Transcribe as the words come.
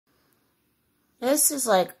This is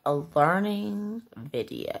like a learning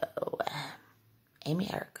video. Amy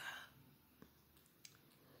Erica.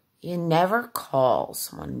 You never call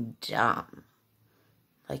someone dumb.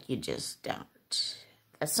 Like, you just don't.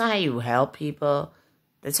 That's not how you help people.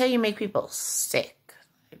 That's how you make people sick.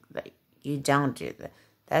 Like you don't do that.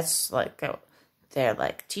 That's like, they're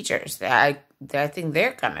like teachers. I think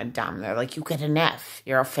they're kind of dumb. They're like, you get an F.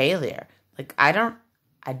 You're a failure. Like, I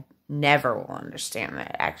never will understand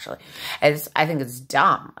that, actually. I think it's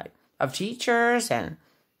dumb, like, of teachers, and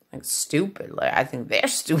like stupid. Like, I think they're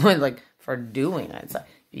stupid, like, for doing it. It's like,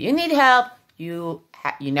 if you need help, you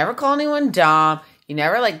never call anyone dumb. You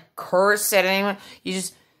never like curse at anyone. You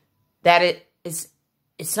just,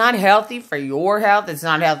 it's not healthy for your health. It's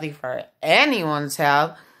not healthy for anyone's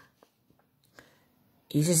health.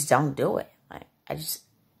 You just don't do it.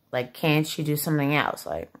 Like, can't you do something else?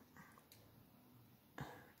 Like,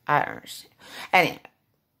 I don't understand. Anyway,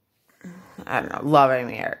 I don't know. Love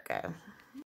Amy Erica.